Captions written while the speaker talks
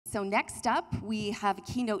So next up, we have a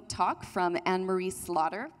keynote talk from Anne-Marie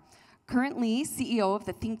Slaughter, currently CEO of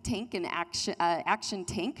the think tank and action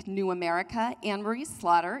tank, New America. Anne-Marie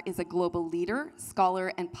Slaughter is a global leader,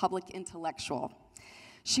 scholar, and public intellectual.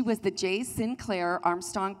 She was the J. Sinclair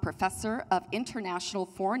Armstrong Professor of International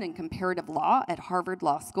Foreign and Comparative Law at Harvard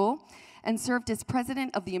Law School and served as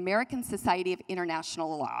president of the American Society of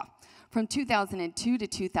International Law. From 2002 to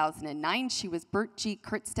 2009, she was Bert G.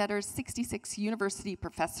 Kurtzstetter's 66th University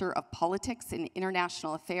Professor of Politics and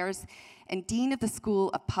International Affairs and Dean of the School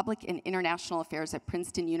of Public and International Affairs at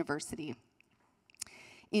Princeton University.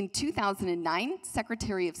 In 2009,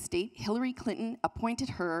 Secretary of State Hillary Clinton appointed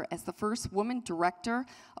her as the first woman director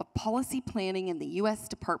of policy planning in the U.S.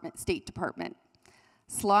 State Department.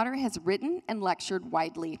 Slaughter has written and lectured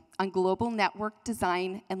widely on global network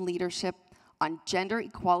design and leadership, on gender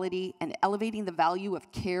equality and elevating the value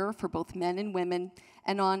of care for both men and women,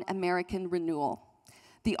 and on American renewal.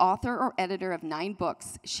 The author or editor of 9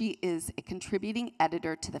 books, she is a contributing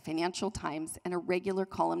editor to the Financial Times and a regular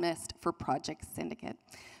columnist for Project Syndicate.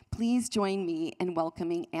 Please join me in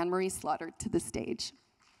welcoming Anne-Marie Slaughter to the stage.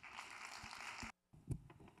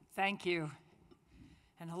 Thank you.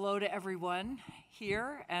 And hello to everyone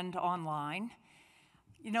here and online.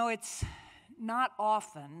 You know, it's not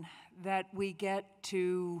often that we get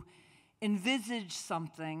to envisage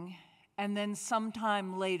something and then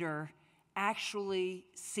sometime later actually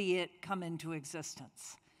see it come into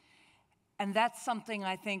existence. And that's something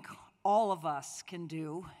I think all of us can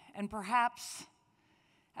do. And perhaps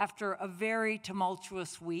after a very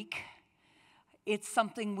tumultuous week, it's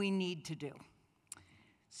something we need to do.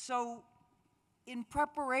 So in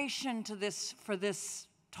preparation to for this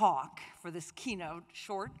talk, for this keynote,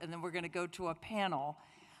 short, and then we're going to go to a panel,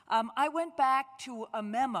 I went back to a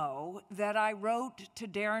memo that I wrote to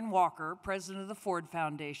Darren Walker, president of the Ford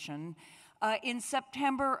Foundation, in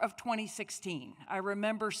September of 2016. I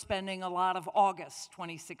remember spending a lot of August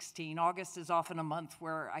 2016. August is often a month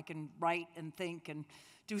where I can write and think and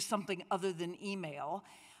do something other than email.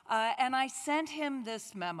 And I sent him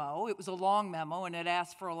this memo. It was a long memo, and it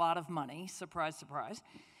asked for a lot of money. Surprise, surprise.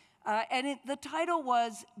 The title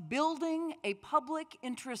was Building a Public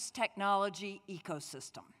Interest Technology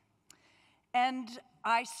Ecosystem. And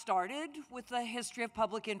I started with the history of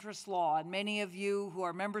public interest law, and many of you who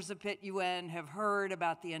are members of Pitt UN have heard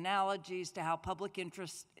about the analogies to how public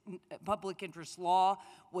interest law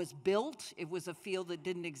was built. It was a field that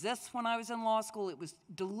didn't exist when I was in law school. It was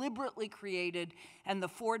deliberately created, and the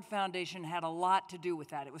Ford Foundation had a lot to do with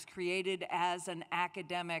that. It was created as an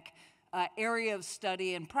academic area of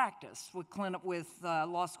study and practice with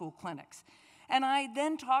law school clinics. And I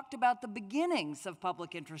then talked about the beginnings of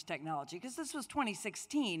public interest technology, because this was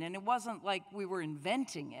 2016, and it wasn't like we were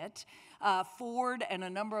inventing it. Ford and a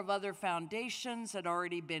number of other foundations had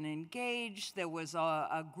already been engaged. There was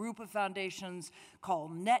a group of foundations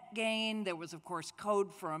called NetGain. There was, of course,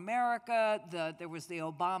 Code for America. There was the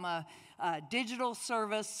Obama digital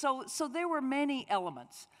service. So there were many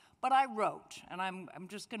elements. But I wrote, and I'm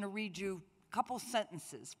just going to read you a couple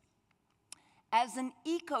sentences. As an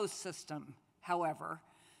ecosystem, however,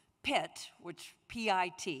 PIT, which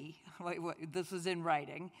P-I-T, this was in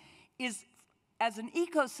writing, as an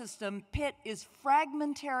ecosystem, PIT is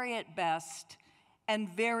fragmentary at best and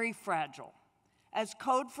very fragile. As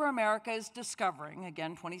Code for America is discovering,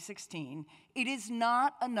 again, 2016, it is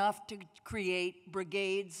not enough to create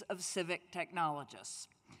brigades of civic technologists.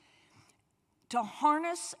 To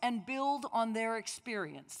harness and build on their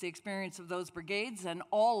experience, the experience of those brigades and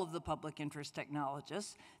all of the public interest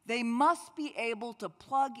technologists, they must be able to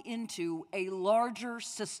plug into a larger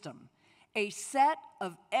system, a set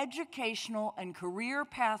of educational and career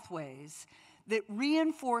pathways that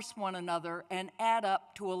reinforce one another and add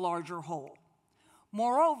up to a larger whole.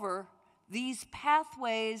 Moreover, these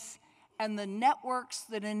pathways and the networks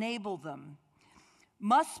that enable them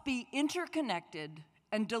must be interconnected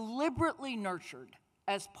and deliberately nurtured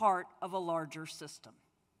as part of a larger system.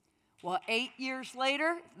 Well, 8 years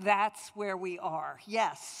later, that's where we are.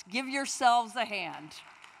 Yes, give yourselves a hand.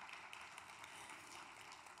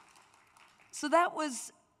 So that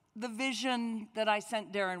was the vision that I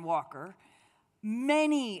sent Darren Walker.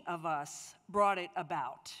 Many of us brought it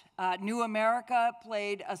about. New America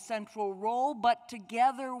played a central role, but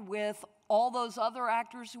together with all those other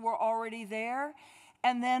actors who were already there,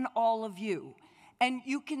 and then all of you. And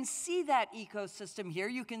you can see that ecosystem here.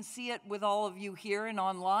 You can see it with all of you here and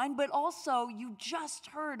online, but also you just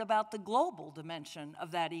heard about the global dimension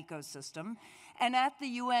of that ecosystem. And at the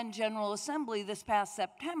UN General Assembly this past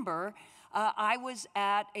September, I was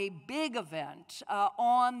at a big event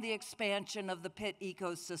on the expansion of the Pitt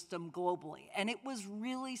ecosystem globally, and it was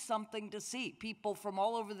really something to see. People from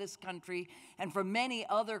all over this country and from many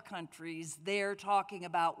other countries there talking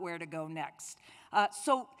about where to go next.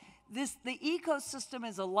 The ecosystem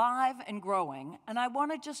is alive and growing, and I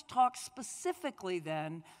want to just talk specifically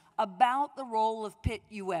then about the role of Pitt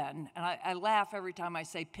UN. And I laugh every time I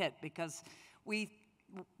say Pitt because we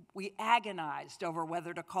agonized over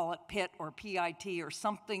whether to call it Pitt or PIT or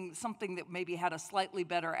something that maybe had a slightly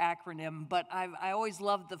better acronym, but I always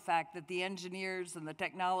loved the fact that the engineers and the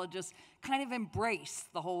technologists kind of embrace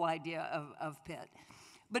the whole idea of Pitt.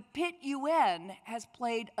 But Pitt UN has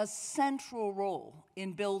played a central role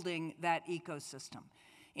in building that ecosystem.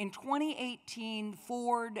 In 2018,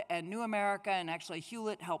 Ford and New America, and actually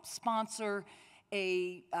Hewlett, helped sponsor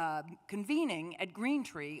a convening at Green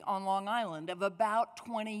Tree on Long Island of about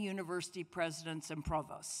 20 university presidents and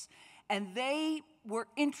provosts. And they were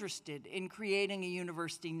interested in creating a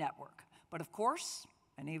university network. But of course,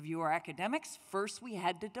 many of you are academics, first we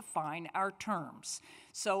had to define our terms.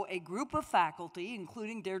 So a group of faculty,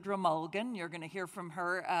 including Deirdre Mulligan, you're going to hear from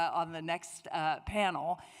her on the next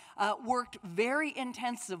panel, worked very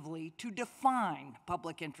intensively to define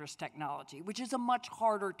public interest technology, which is a much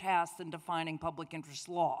harder task than defining public interest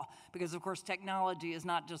law, because of course technology is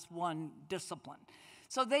not just one discipline.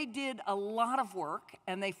 So they did a lot of work,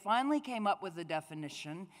 and they finally came up with a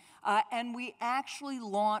definition, and we actually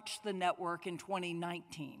launched the network in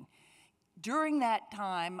 2019. During that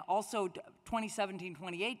time, also 2017,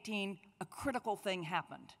 2018, a critical thing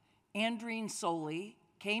happened. Andreen Soley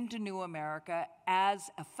came to New America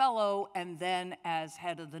as a fellow and then as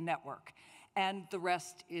head of the network. And the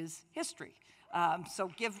rest is history.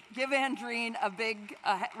 So give Andreen a big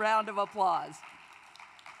round of applause.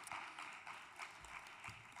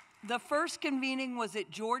 The first convening was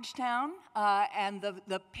at Georgetown, and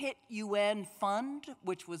the Pitt UN Fund,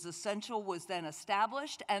 which was essential, was then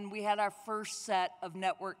established, and we had our first set of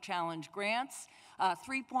Network Challenge grants,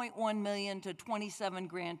 $3.1 million to 27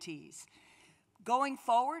 grantees. Going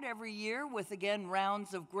forward every year with, again,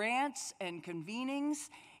 rounds of grants and convenings,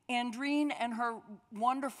 Andreen and her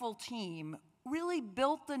wonderful team really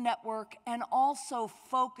built the network and also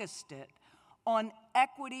focused it on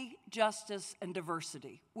equity, justice, and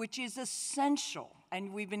diversity, which is essential.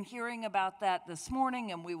 And we've been hearing about that this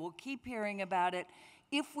morning, and we will keep hearing about it.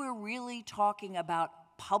 If we're really talking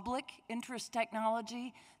about public interest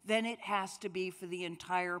technology, then it has to be for the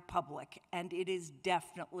entire public, and it is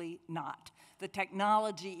definitely not. The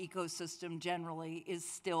technology ecosystem generally is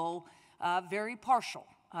still very partial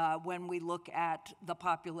when we look at the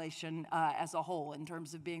population as a whole in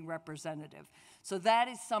terms of being representative. So that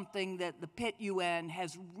is something that the Pitt UN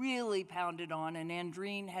has really pounded on, and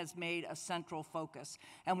Andreen has made a central focus,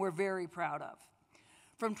 and we're very proud of.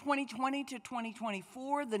 From 2020 to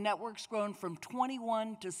 2024, the network's grown from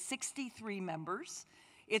 21 to 63 members.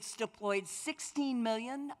 It's deployed $16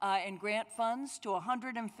 million in grant funds to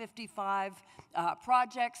 155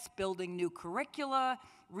 projects, building new curricula,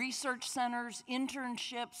 research centers,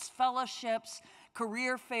 internships, fellowships,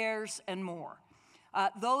 career fairs, and more.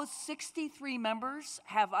 Those 63 members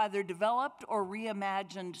have either developed or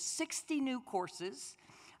reimagined 60 new courses,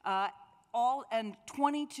 and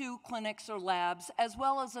 22 clinics or labs, as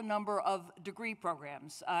well as a number of degree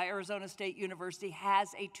programs. Arizona State University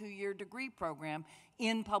has a 2-year degree program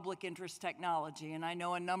in public interest technology, and I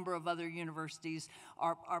know a number of other universities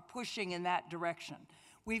are pushing in that direction.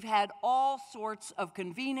 We've had all sorts of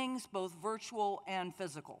convenings, both virtual and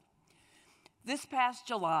physical. This past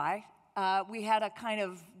July, we had a kind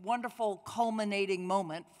of wonderful culminating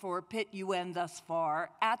moment for Pitt UN thus far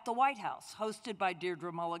at the White House, hosted by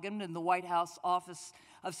Deirdre Mulligan in the White House Office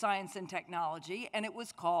of Science and Technology, and it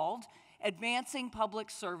was called Advancing Public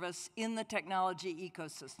Service in the Technology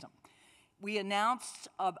Ecosystem. We announced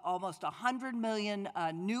almost 100 million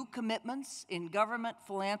new commitments in government,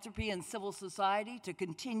 philanthropy, and civil society to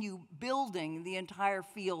continue building the entire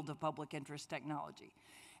field of public interest technology.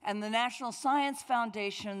 And the National Science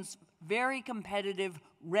Foundation's very competitive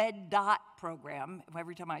Red Dot program,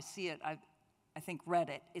 every time I see it, I think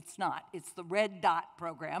Reddit. It's not. It's the Red Dot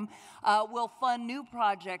program. Will fund new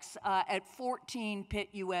projects at 14 Pitt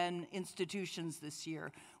UN institutions this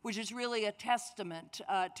year, which is really a testament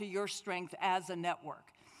to your strength as a network.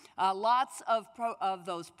 Lots of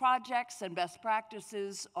those projects and best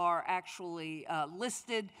practices are actually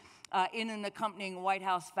listed in an accompanying White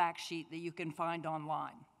House fact sheet that you can find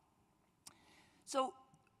online. So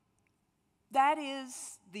that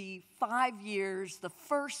is the 5 years, the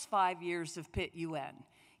first 5 years of Pitt UN.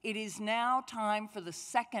 It is now time for the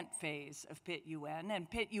second phase of Pitt UN, and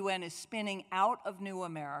Pitt UN is spinning out of New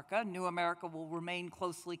America. New America will remain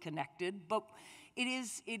closely connected, but it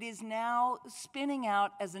is now spinning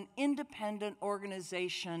out as an independent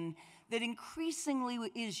organization that increasingly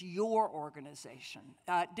is your organization.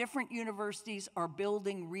 Different universities are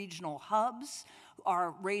building regional hubs,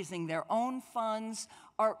 are raising their own funds,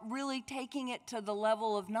 are really taking it to the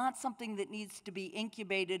level of not something that needs to be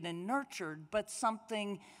incubated and nurtured, but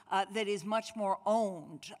something that is much more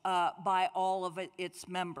owned by all of its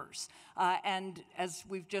members. And as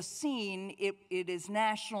we've just seen, it is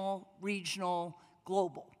national, regional,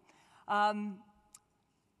 global. I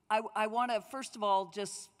want to, first of all,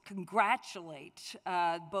 just congratulate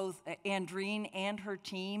both Andreen and her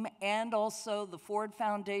team, and also the Ford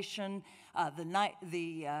Foundation,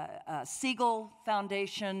 the Siegel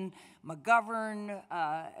Foundation, McGovern,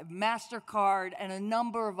 MasterCard, and a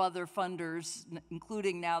number of other funders,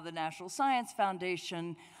 including now the National Science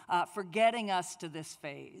Foundation, for getting us to this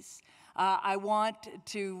phase. I want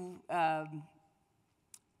to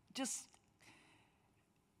just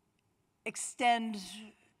extend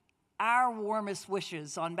our warmest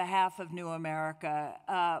wishes on behalf of New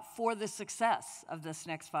America for the success of this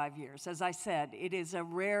next 5 years. As I said, it is a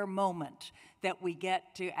rare moment that we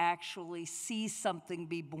get to actually see something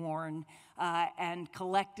be born and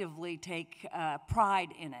collectively take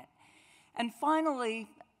pride in it. And finally,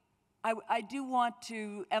 I do want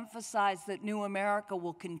to emphasize that New America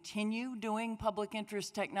will continue doing public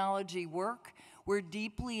interest technology work. We're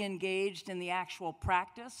deeply engaged in the actual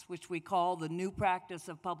practice, which we call the new practice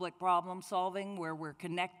of public problem solving, where we're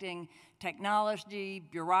connecting technology,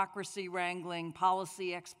 bureaucracy wrangling,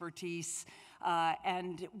 policy expertise,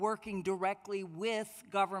 and working directly with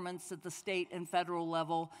governments at the state and federal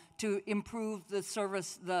level to improve the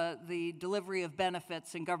service, the delivery of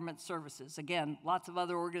benefits and government services. Again, lots of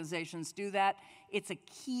other organizations do that. It's a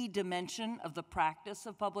key dimension of the practice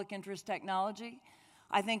of public interest technology.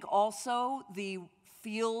 I think also the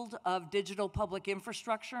field of digital public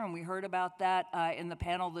infrastructure, and we heard about that in the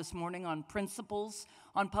panel this morning on principles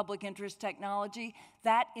on public interest technology.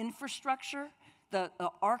 That infrastructure, the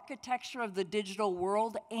architecture of the digital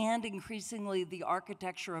world, and increasingly the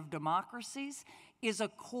architecture of democracies, is a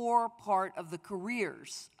core part of the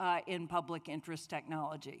careers in public interest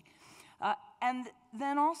technology. And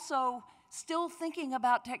then also still thinking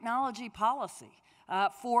about technology policy.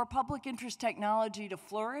 For public interest technology to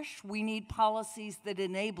flourish, we need policies that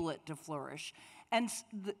enable it to flourish. And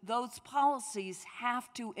those policies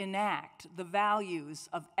have to enact the values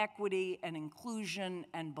of equity and inclusion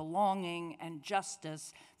and belonging and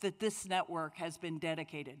justice that this network has been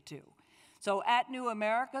dedicated to. So at New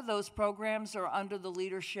America, those programs are under the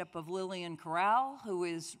leadership of Lillian Corral, who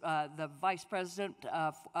is the vice president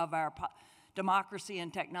of our democracy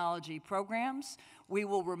and technology programs. We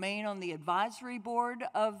will remain on the advisory board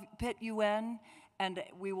of Pitt UN, and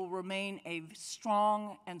we will remain a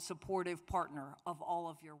strong and supportive partner of all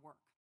of your work.